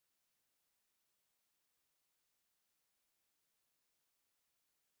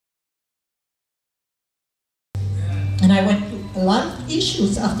And I went through a lot of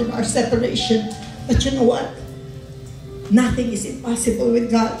issues after our separation. But you know what? Nothing is impossible with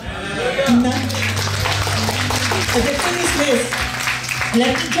God. Nothing. But the thing is this,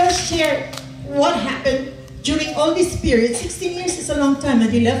 let me just share what happened during all this period. 16 years is a long time, and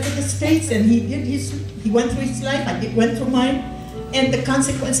he left for the States, and he went through his life, I went through mine, and the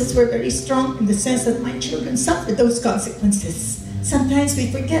consequences were very strong in the sense that my children suffered those consequences. Sometimes we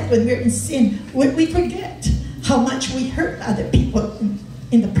forget when we're in sin, we forget how much we hurt other people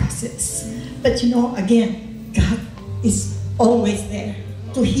in the process. But you know, again, God is always there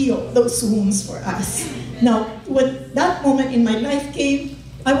to heal those wounds for us. Now, when that moment in my life came,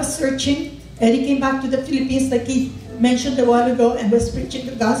 I was searching. Eddie came back to the Philippines like he mentioned a while ago and was preaching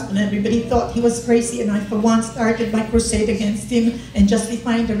the gospel. Everybody thought he was crazy, and I for one started my crusade against him and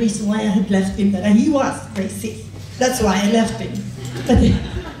justifying the reason why I had left him, that he was crazy. That's why I left him. But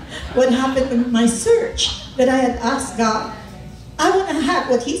what happened in my search, that I had asked God, I want to have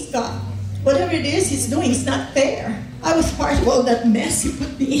what he's got. Whatever it is he's doing, it's not fair. I was part of all that mess you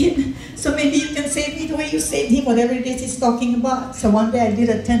put me in. So maybe you can save me the way you saved him, whatever it is he's talking about. So one day I did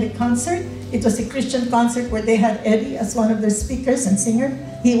attend a concert. It was a Christian concert where they had Eddie as one of their speakers and singer.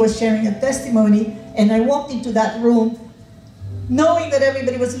 He was sharing a testimony, and I walked into that room knowing that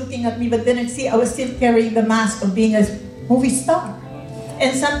everybody was looking at me, but then I was still carrying the mask of being a movie star.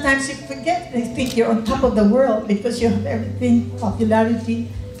 And sometimes you forget, you think you're on top of the world because you have everything, popularity.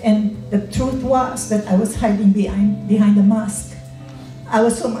 And the truth was that I was hiding behind the mask. I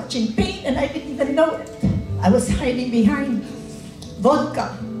was so much in pain and I didn't even know it. I was hiding behind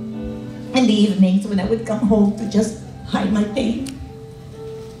vodka in the evenings when I would come home to just hide my pain.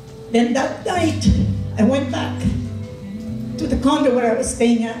 Then that night, I went back to the condo where I was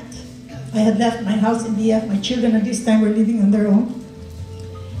staying at. I had left my house in DF. My children at this time were living on their own.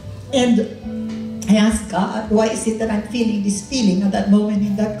 And I asked God, why is it that I'm feeling this feeling at that moment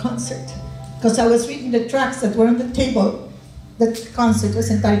in that concert? Because I was reading the tracks that were on the table. That concert was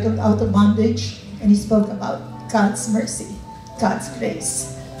entitled Out of Bondage, and he spoke about God's mercy, God's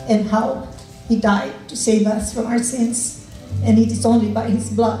grace, and how he died to save us from our sins. And it is only by his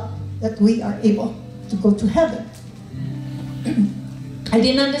blood that we are able to go to heaven. I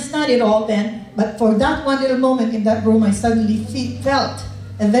didn't understand it all then, but for that one little moment in that room, I suddenly felt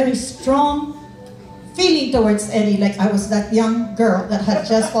a very strong feeling towards Eddie, like I was that young girl that had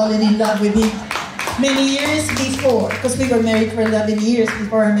just fallen in love with him many years before, because we were married for 11 years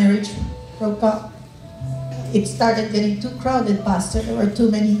before our marriage broke up. It started getting too crowded, Pastor. There were too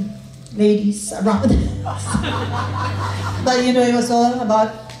many ladies around. But you know, it was all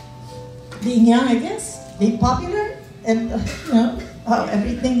about being young, I guess, being popular, and you know, how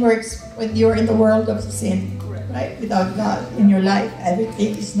everything works when you're in the world of sin, right? Without God in your life,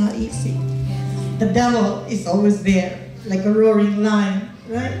 everything is not easy. The devil is always there, like a roaring lion,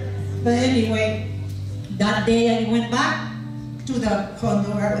 right? But anyway, that day I went back to the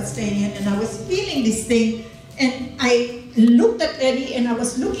condo where I was staying in, and I was feeling this thing, and I looked at Eddie, and I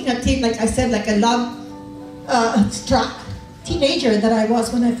was looking at him, like I said, like a love-struck teenager that I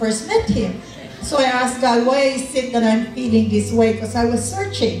was when I first met him. So I asked God, why is it that I'm feeling this way? Because I was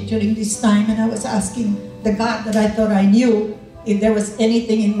searching during this time, and I was asking the God that I thought I knew, if there was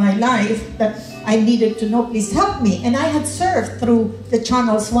anything in my life that I needed to know, please help me. And I had surfed through the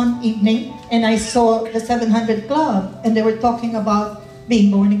channels one evening, and I saw the 700 Club, and they were talking about being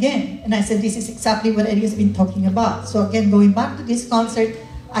born again. And I said, this is exactly what Eddie has been talking about. So again, going back to this concert,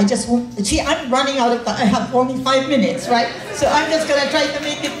 I just want, see, I'm running out of time. I have only 5 minutes, right? So I'm just gonna try to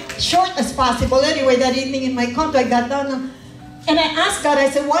make it short as possible. Anyway, that evening in my condo, I got down, and I asked God, I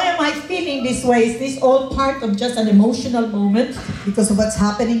said, why am I feeling this way? Is this all part of just an emotional moment because of what's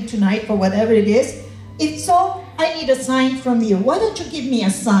happening tonight or whatever it is? If so, I need a sign from you. Why don't you give me a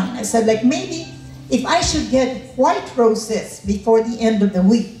sign? I said, like maybe if I should get white roses before the end of the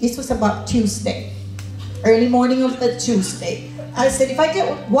week. This was about Tuesday, early morning of the Tuesday. I said, if I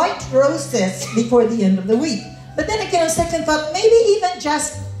get white roses before the end of the week. But then again, a second thought, maybe even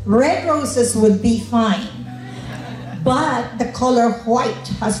just red roses would be fine. But the color white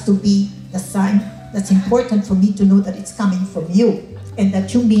has to be the sign that's important for me to know that it's coming from you. And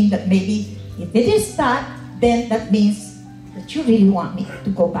that you mean that maybe if it is that, then that means that you really want me to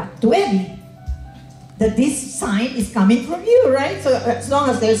go back to Eddie. That this sign is coming from you, right? So as long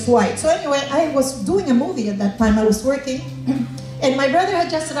as there's white. So anyway, I was doing a movie at that time. I was working. And my brother had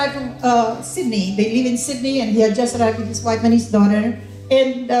just arrived from Sydney. They live in Sydney, and he had just arrived with his wife and his daughter.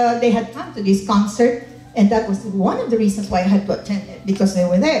 And they had come to this concert. And that was one of the reasons why I had to attend it, because they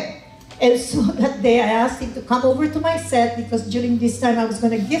were there. And so that day I asked him to come over to my set, because during this time I was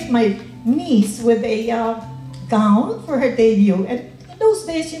going to gift my niece with a gown for her debut. And in those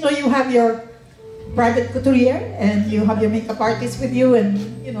days, you know, you have your private couturier and you have your makeup artist with you, and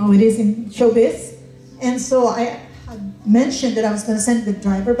you know, it is in showbiz. And so I had mentioned that I was going to send the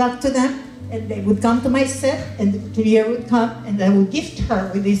driver back to them, and they would come to my set, and the couturier would come, and I would gift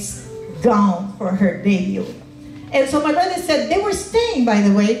her with this gown for her debut. And so my brother said, they were staying, by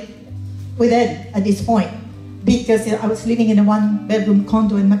the way, with Ed at this point, because I was living in a one-bedroom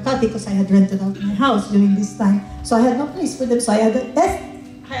condo in Makati because I had rented out my house during this time. So I had no place for them, so I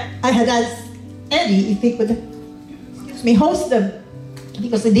had asked Eddie if he could, host them,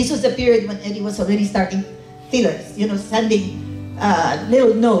 because this was the period when Eddie was already starting feelers, you know, sending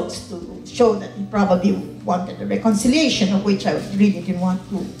little notes to show that he probably wanted a reconciliation, of which I really didn't want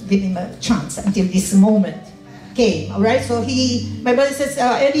to give him a chance until this moment came. All right, so my brother says,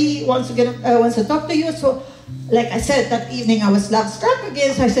 Eddie wants to talk to you. So, like I said, that evening I was love struck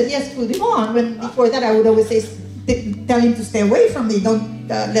again. So I said, yes, put him on. When before that I would always say, tell him to stay away from me. Don't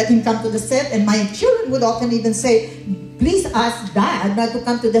let him come to the set. And my children would often even say, please ask Dad not to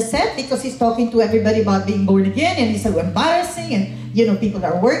come to the set because he's talking to everybody about being born again, and it's so embarrassing, and you know, people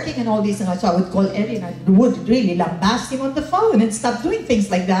are working and all this. And so I would call Eddie and I would really lambast him on the phone and stop doing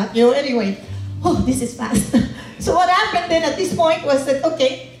things like that. You know, anyway, oh, this is fast. So what happened then at this point was that,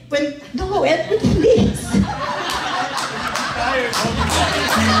 okay, no, Edward, please.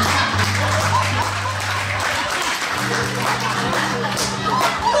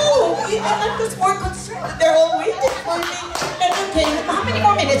 I was more concerned. They're all waiting for me. And okay, how many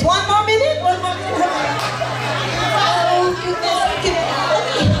more minutes? One more minute? One more minute?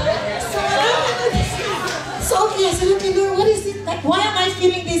 So okay, I said, okay, Lord, what is it? Like, why am I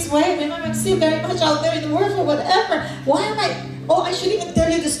feeling this way when I'm still very much out there in the world or whatever? Why am I? Oh, I should even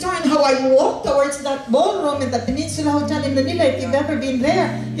tell you the story and how I walked towards that ballroom in the Peninsula Hotel in Manila. If you've ever been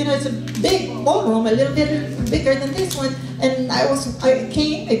there, you know, it's a big ballroom, a little bit bigger than this one. And I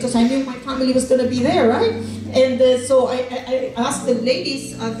came because I knew my family was going to be there, right? And so I asked the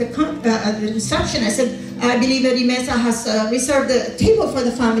ladies at the reception. I said, I believe Eddie Mesa has reserved a table for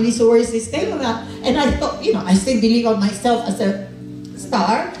the family, so where is this table at? And I thought, you know, I still believe on myself as a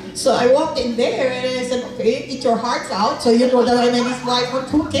star. So I walked in there and I said, okay, eat your hearts out. So you know that I'm his wife, but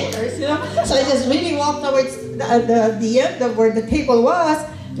who cares, you know? So I just really walked towards the end of where the table was,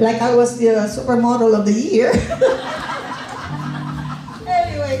 like I was the supermodel of the year.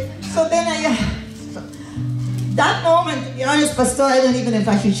 Anyway, so then that moment, to be honest, Pastor, I don't even know if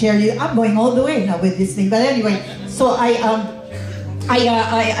I should share you. I'm going all the way now with this thing. But anyway, so I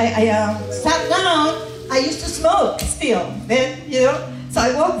sat down. I used to smoke still. Then, you know, so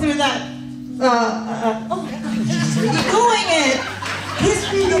I walked through that. Oh, he's really doing it. He's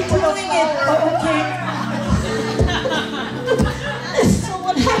really doing it. Oh, okay. So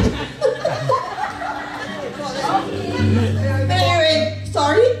what happened? Anyway,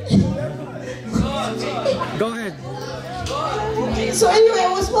 sorry. Go ahead. So anyway,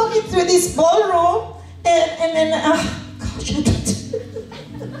 I was walking through this ballroom, and then, gosh,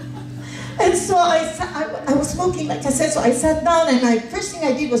 and so I was smoking, like I said, so I sat down, and first thing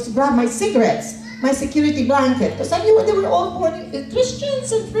I did was to grab my cigarettes, my security blanket, because I knew they were all born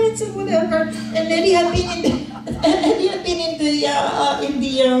Christians and friends and whatever. And Eddie had been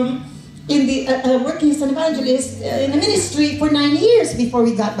working as an evangelist in the ministry for 9 years before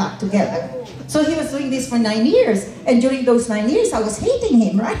we got back together. So he was doing this for 9 years, and during those 9 years, I was hating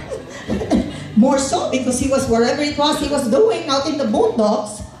him, right? More so because he was wherever it was he was doing out in the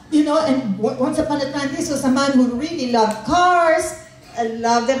boondocks, you know. And once upon a time, this was a man who really loved cars,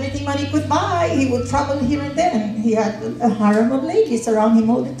 loved everything money could buy. He would travel here and there, and he had a harem of ladies around him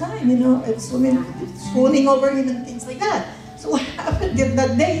all the time, you know, swooning over him and things like that. So what happened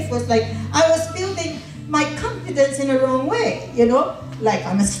that day was like I was building my confidence in a wrong way, you know, like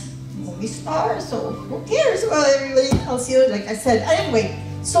I'm a movie star, so who cares about everybody else, you know, like I said. Anyway,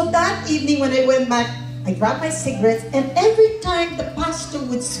 so that evening when I went back, I grabbed my cigarettes, and every time the pastor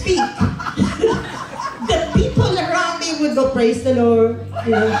would speak, the people around me would go, praise the Lord,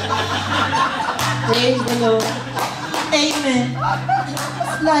 you know, praise the Lord, amen.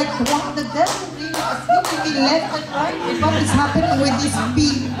 It's like, wow, the devil really was hitting me left and right. What is happening with these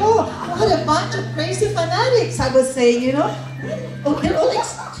people? What a bunch of crazy fanatics, I was saying, you know. Oh, they're all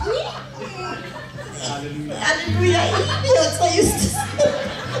extreme. Hallelujah, idiots, I used to say.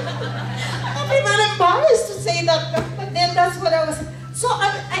 I'm not embarrassed to say that, but then that's what I was. So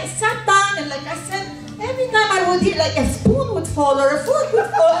I sat down, and like I said, every time I would hear like a spoon would fall or a foot would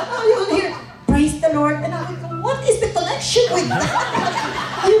fall, and you would hear, praise the Lord, and I would go, what is the connection with that?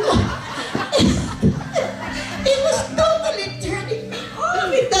 You know, it was totally turning me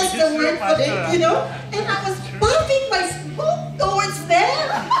on, if that's the word for it, you know, and I was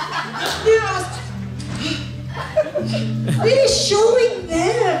Really showing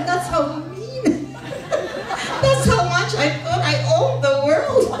them. That's how mean. That's how much I thought I owned the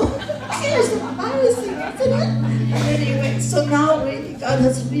world. It's embarrassing, isn't it? Anyway, so now really God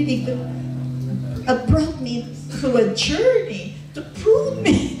has really brought me through a journey to prove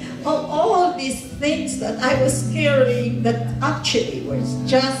me of all these things that I was carrying that actually was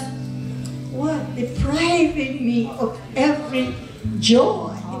just depriving me of every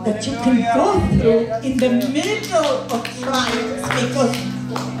joy that you can go through in the middle of trials, because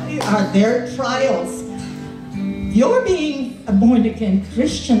are there trials. Your being a born-again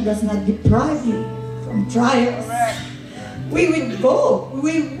Christian does not deprive you from trials. We will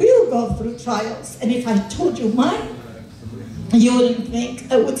go through trials, and if I told you mine, you wouldn't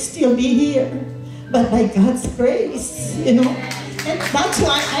think I would still be here. But by God's grace, you know, and that's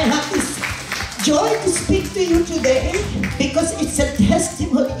why I have this joy to speak to you today, because it's a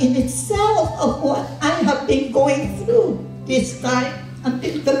testimony in itself of what I have been going through this time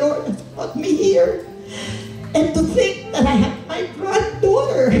until the Lord has brought me here. And to think that I have my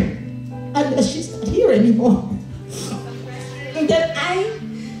granddaughter, and she's not here anymore, and that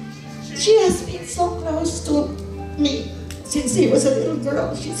she has been so close to me since she was a little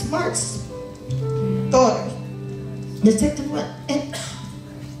girl. She's Mark's daughter, the second one, and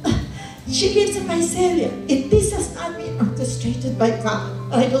she lives in Visalia. If this has not been orchestrated by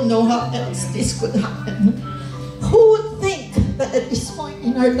God, I don't know how else this could happen. Who would think that at this point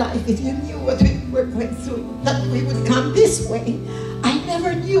in our life, if you knew what we were going through, that we would come this way?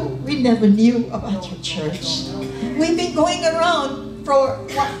 We never knew about your church. We've been going around for,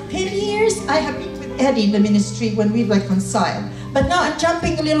 10 years? I have been with Eddie in the ministry when we reconciled. But now I'm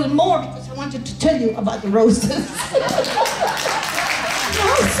jumping a little more because I wanted to tell you about the roses.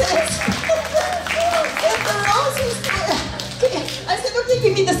 Roses! The roses! I said, okay,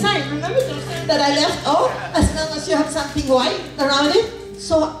 give me the sign. Remember the sign that I left off? As long as you have something white around it.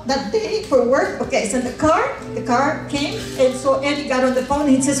 So that day for work, okay, so the car came, and so Eddie got on the phone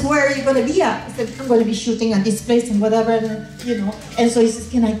and he says, where are you going to be at? I said, I'm going to be shooting at this place and whatever, and, you know. And so he says,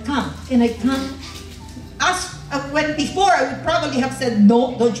 can I come? Can I come? When before I would probably have said,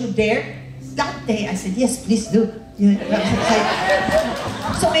 no, don't you dare. That day I said, yes, please do. You know,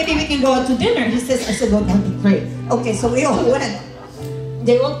 so maybe we can go out to dinner. He says, I said, well, that'd be great. Okay, so we all went.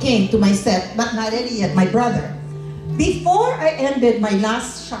 They all came to my set, but not Eddie yet, my brother. Before I ended my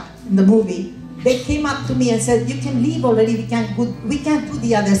last shot in the movie, they came up to me and said, you can leave already, we can't do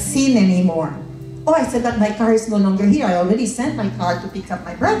the other scene anymore. Oh, I said that my car is no longer here. I already sent my car to pick up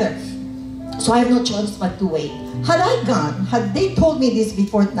my brother. So I have no choice but to wait. Had I gone, had they told me this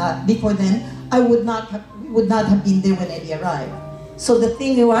before then, we would not have been there when Eddie arrived. So the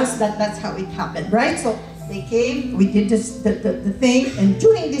thing was that's how it happened, right? So they came, we did this, the thing, and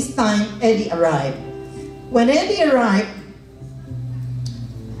during this time, Eddie arrived. When Eddie arrived,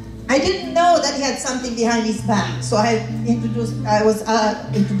 I didn't know that he had something behind his back. So I was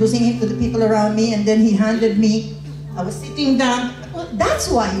introducing him to the people around me, and then he handed me, I was sitting down. Well, that's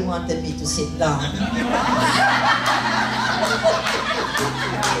why he wanted me to sit down.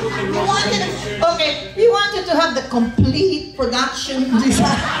 He wanted to have the complete production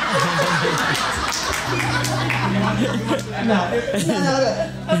design. No.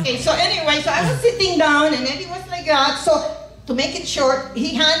 Okay, so anyway, so I was sitting down and Eddie was like that. So to make it short,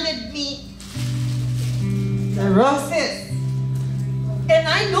 he handed me the roses. And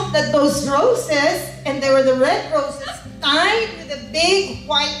I looked at those roses, and they were the red roses tied with a big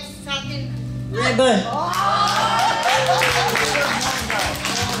white satin ribbon.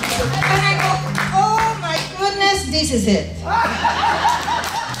 And I go, oh my goodness, this is it.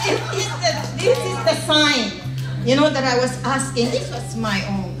 This is the sign. You know, that I was asking. This was my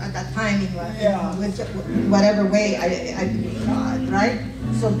own at that time, in whatever way I believe God, right?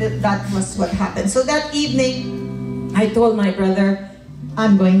 So that was what happened. So that evening, I told my brother,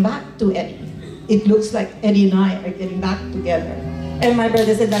 I'm going back to Eddie. It looks like Eddie and I are getting back together. And my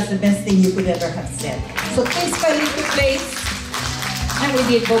brother said, that's the best thing you could ever have said. So things fell into place, and we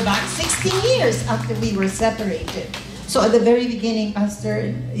did go back 16 years after we were separated. So at the very beginning,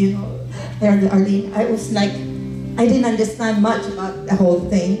 Pastor, you know, Arlene, I was like, I didn't understand much about the whole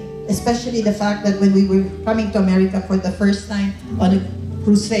thing, especially the fact that when we were coming to America for the first time on a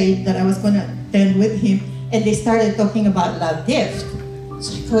crusade that I was going to attend with him, and they started talking about love gift.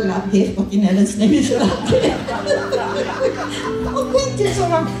 So I go, love gift? What in heaven's name is a love gift? Oh, thank you so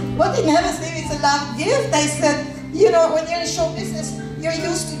much. What in heaven's name is a love gift? I said, you know, when you're in show business, you're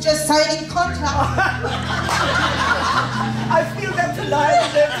used to just signing contracts. I feel that's a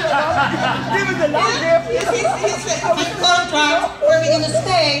love gift, you know? Give us a love gift. It's a contract, where we're going to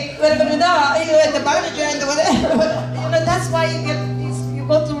stay, blah, blah, blah, blah, you know, and the manager and the whatever. You know, that's why you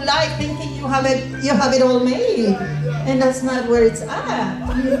go through life thinking you have it all made, and that's not where it's at.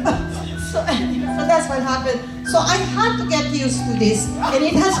 So that's what happened. So I had to get used to this, and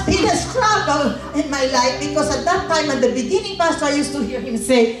it has been a struggle in my life, because at that time, at the beginning, Pastor, I used to hear him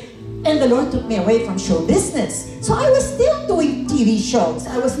say, and the Lord took me away from show business. So I was still doing TV shows.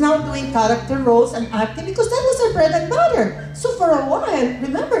 I was now doing character roles and acting, because that was our bread and butter. So for a while,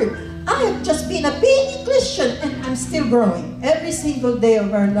 remember, I have just been a baby Christian, and I'm still growing. Every single day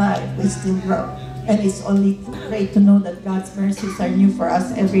of our life, we still grow. And it's only great to know that God's mercies are new for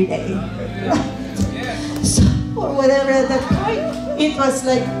us every day. So, or whatever, at that point, it was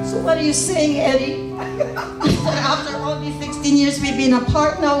like, so what are you saying, Eddie? After all these 16 years we've been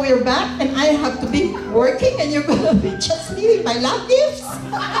apart, now we're back, and I have to be working, and you're going to be just leaving my love gifts?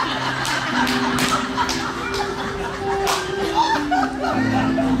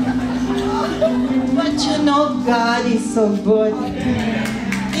 But you know, God is so good.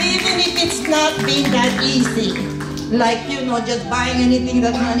 Even if it's not been that easy, like, you know, just buying anything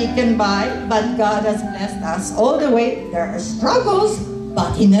that money can buy, but God has blessed us all the way. There are struggles,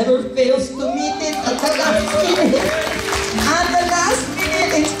 but He never fails to meet it at the last minute. At the last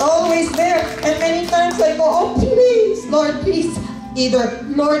minute, it's always there. And many times I go, oh, please, Lord, please. Either,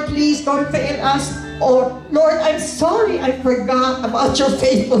 Lord, please don't fail us, or, Lord, I'm sorry, I forgot about your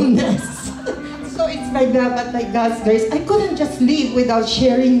faithfulness. So it's like that, but like God's grace, I couldn't just leave without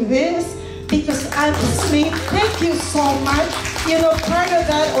sharing this, because I'm asleep. Thank you so much. You know, part of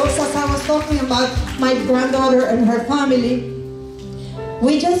that also, as I was talking about my granddaughter and her family,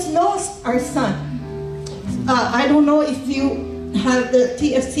 we just lost our son. I don't know if you have the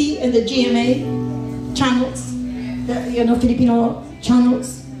TFC and the GMA channels, you know, Filipino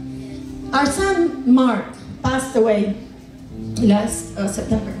channels. Our son, Mark, passed away last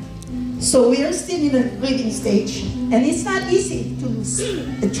September. So we are still in a grieving stage, and it's not easy to lose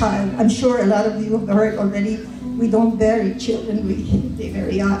a child. I'm sure a lot of you have heard already, we don't bury children, they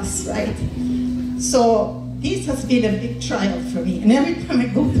bury us, right? So this has been a big trial for me, and every time I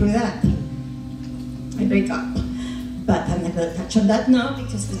go through that, I break up. But I'm not going to touch on that now,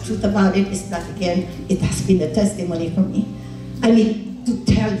 because the truth about it is that, again, it has been a testimony for me. I mean, to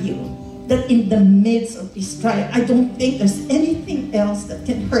tell you that in the midst of this trial, I don't think there's anything else that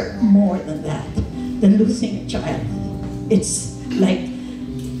can hurt more than that, than losing a child. It's like,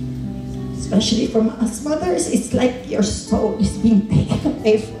 especially from us mothers, it's like your soul is being taken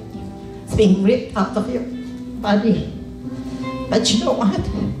away from you. It's being ripped out of your body. But you know what?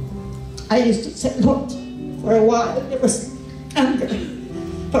 I used to say, Lord, for a while there was anger.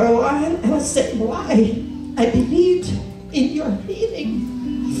 For a while I was saying, why? I believed in your healing.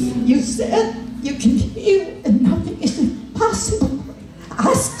 You said you can heal and nothing is impossible.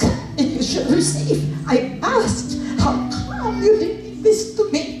 Ask and you shall receive. I asked, how come you did this to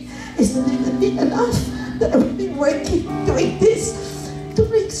me? Isn't it enough that I've been working, doing this to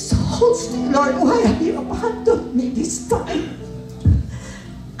bring souls to you, Lord? Why have you abandoned me this time?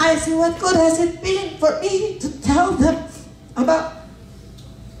 I said, what good has it been for me to tell them about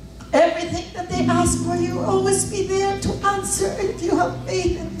everything that they ask for? You always be there to answer if you have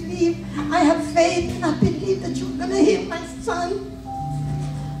faith and believe. I have faith and I believe that you're going to heal my son.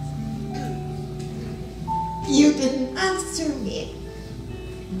 You didn't answer me.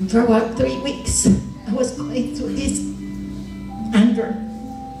 For about 3 weeks, I was going through this anger.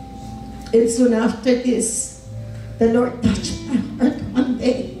 And soon after this, the Lord touched my heart one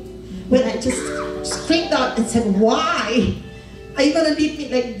day when I just screamed out and said, why? Are you going to leave me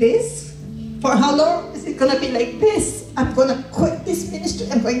like this? For how long is it going to be like this? I'm going to quit this ministry.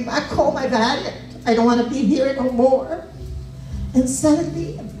 I'm going back home. I've had it. I don't want to be here no more. And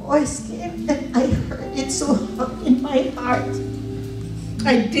suddenly a voice came and I heard it so hot in my heart.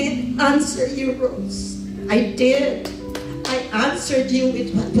 I did answer you, Rose. I did. I answered you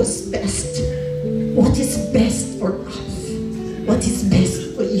with what was best. What is best for us? What is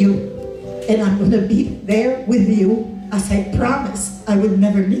best for you? And I'm going to be there with you, as I promised I will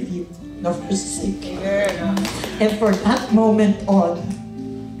never leave you nor forsake you. And for that moment on,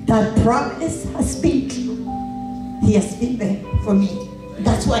 that promise has been true. He has been there for me.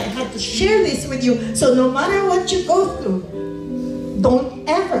 That's why I had to share this with you. So no matter what you go through, don't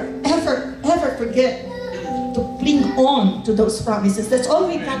ever, ever, ever forget to cling on to those promises. That's all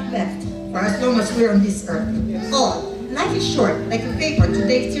we got left for as long as we're on this earth. All. Life is short, like a paper.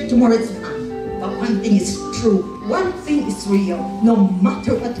 Today it's here, tomorrow it's gone. But one thing is true. One thing is real. No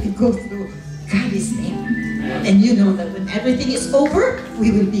matter what we go through, God is there. And you know that when everything is over,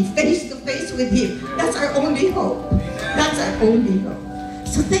 we will be face to face with Him. That's our only hope. That's our only hope.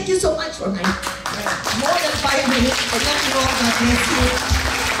 So thank you so much for my more than 5 minutes. I love you all. God bless you.